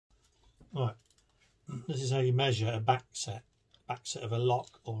Right, this is how you measure a backset of a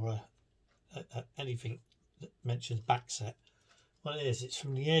lock or anything that mentions backset. What it is, it's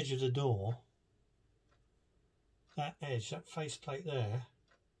from the edge of the door, that edge, that faceplate there,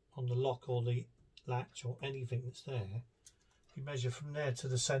 on the lock or the latch or anything that's there, you measure from there to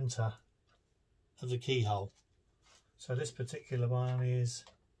the centre of the keyhole. So this particular one is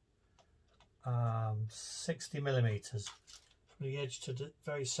 60mm from the edge to the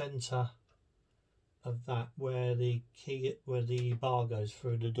very centre of that, where the bar goes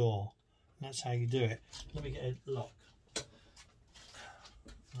through the door. And that's how you do it. Let me get a lock.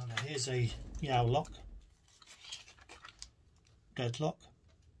 Right, here's a Yow lock, deadlock.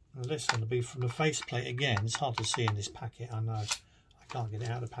 Now this one will be from the faceplate again. It's hard to see in this packet, I know. I can't get it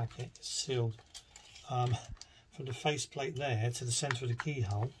out of the packet, it's sealed. From the faceplate there to the centre of the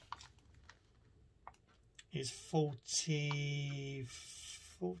keyhole is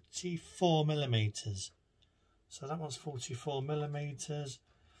 44mm. So that one's 44mm.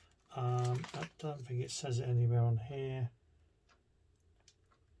 I don't think it says it anywhere on here.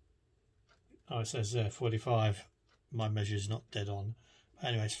 Oh, it says there 45. My measure is not dead on. But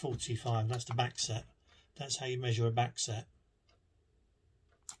anyway, it's 45. That's the back set. That's how you measure a back set.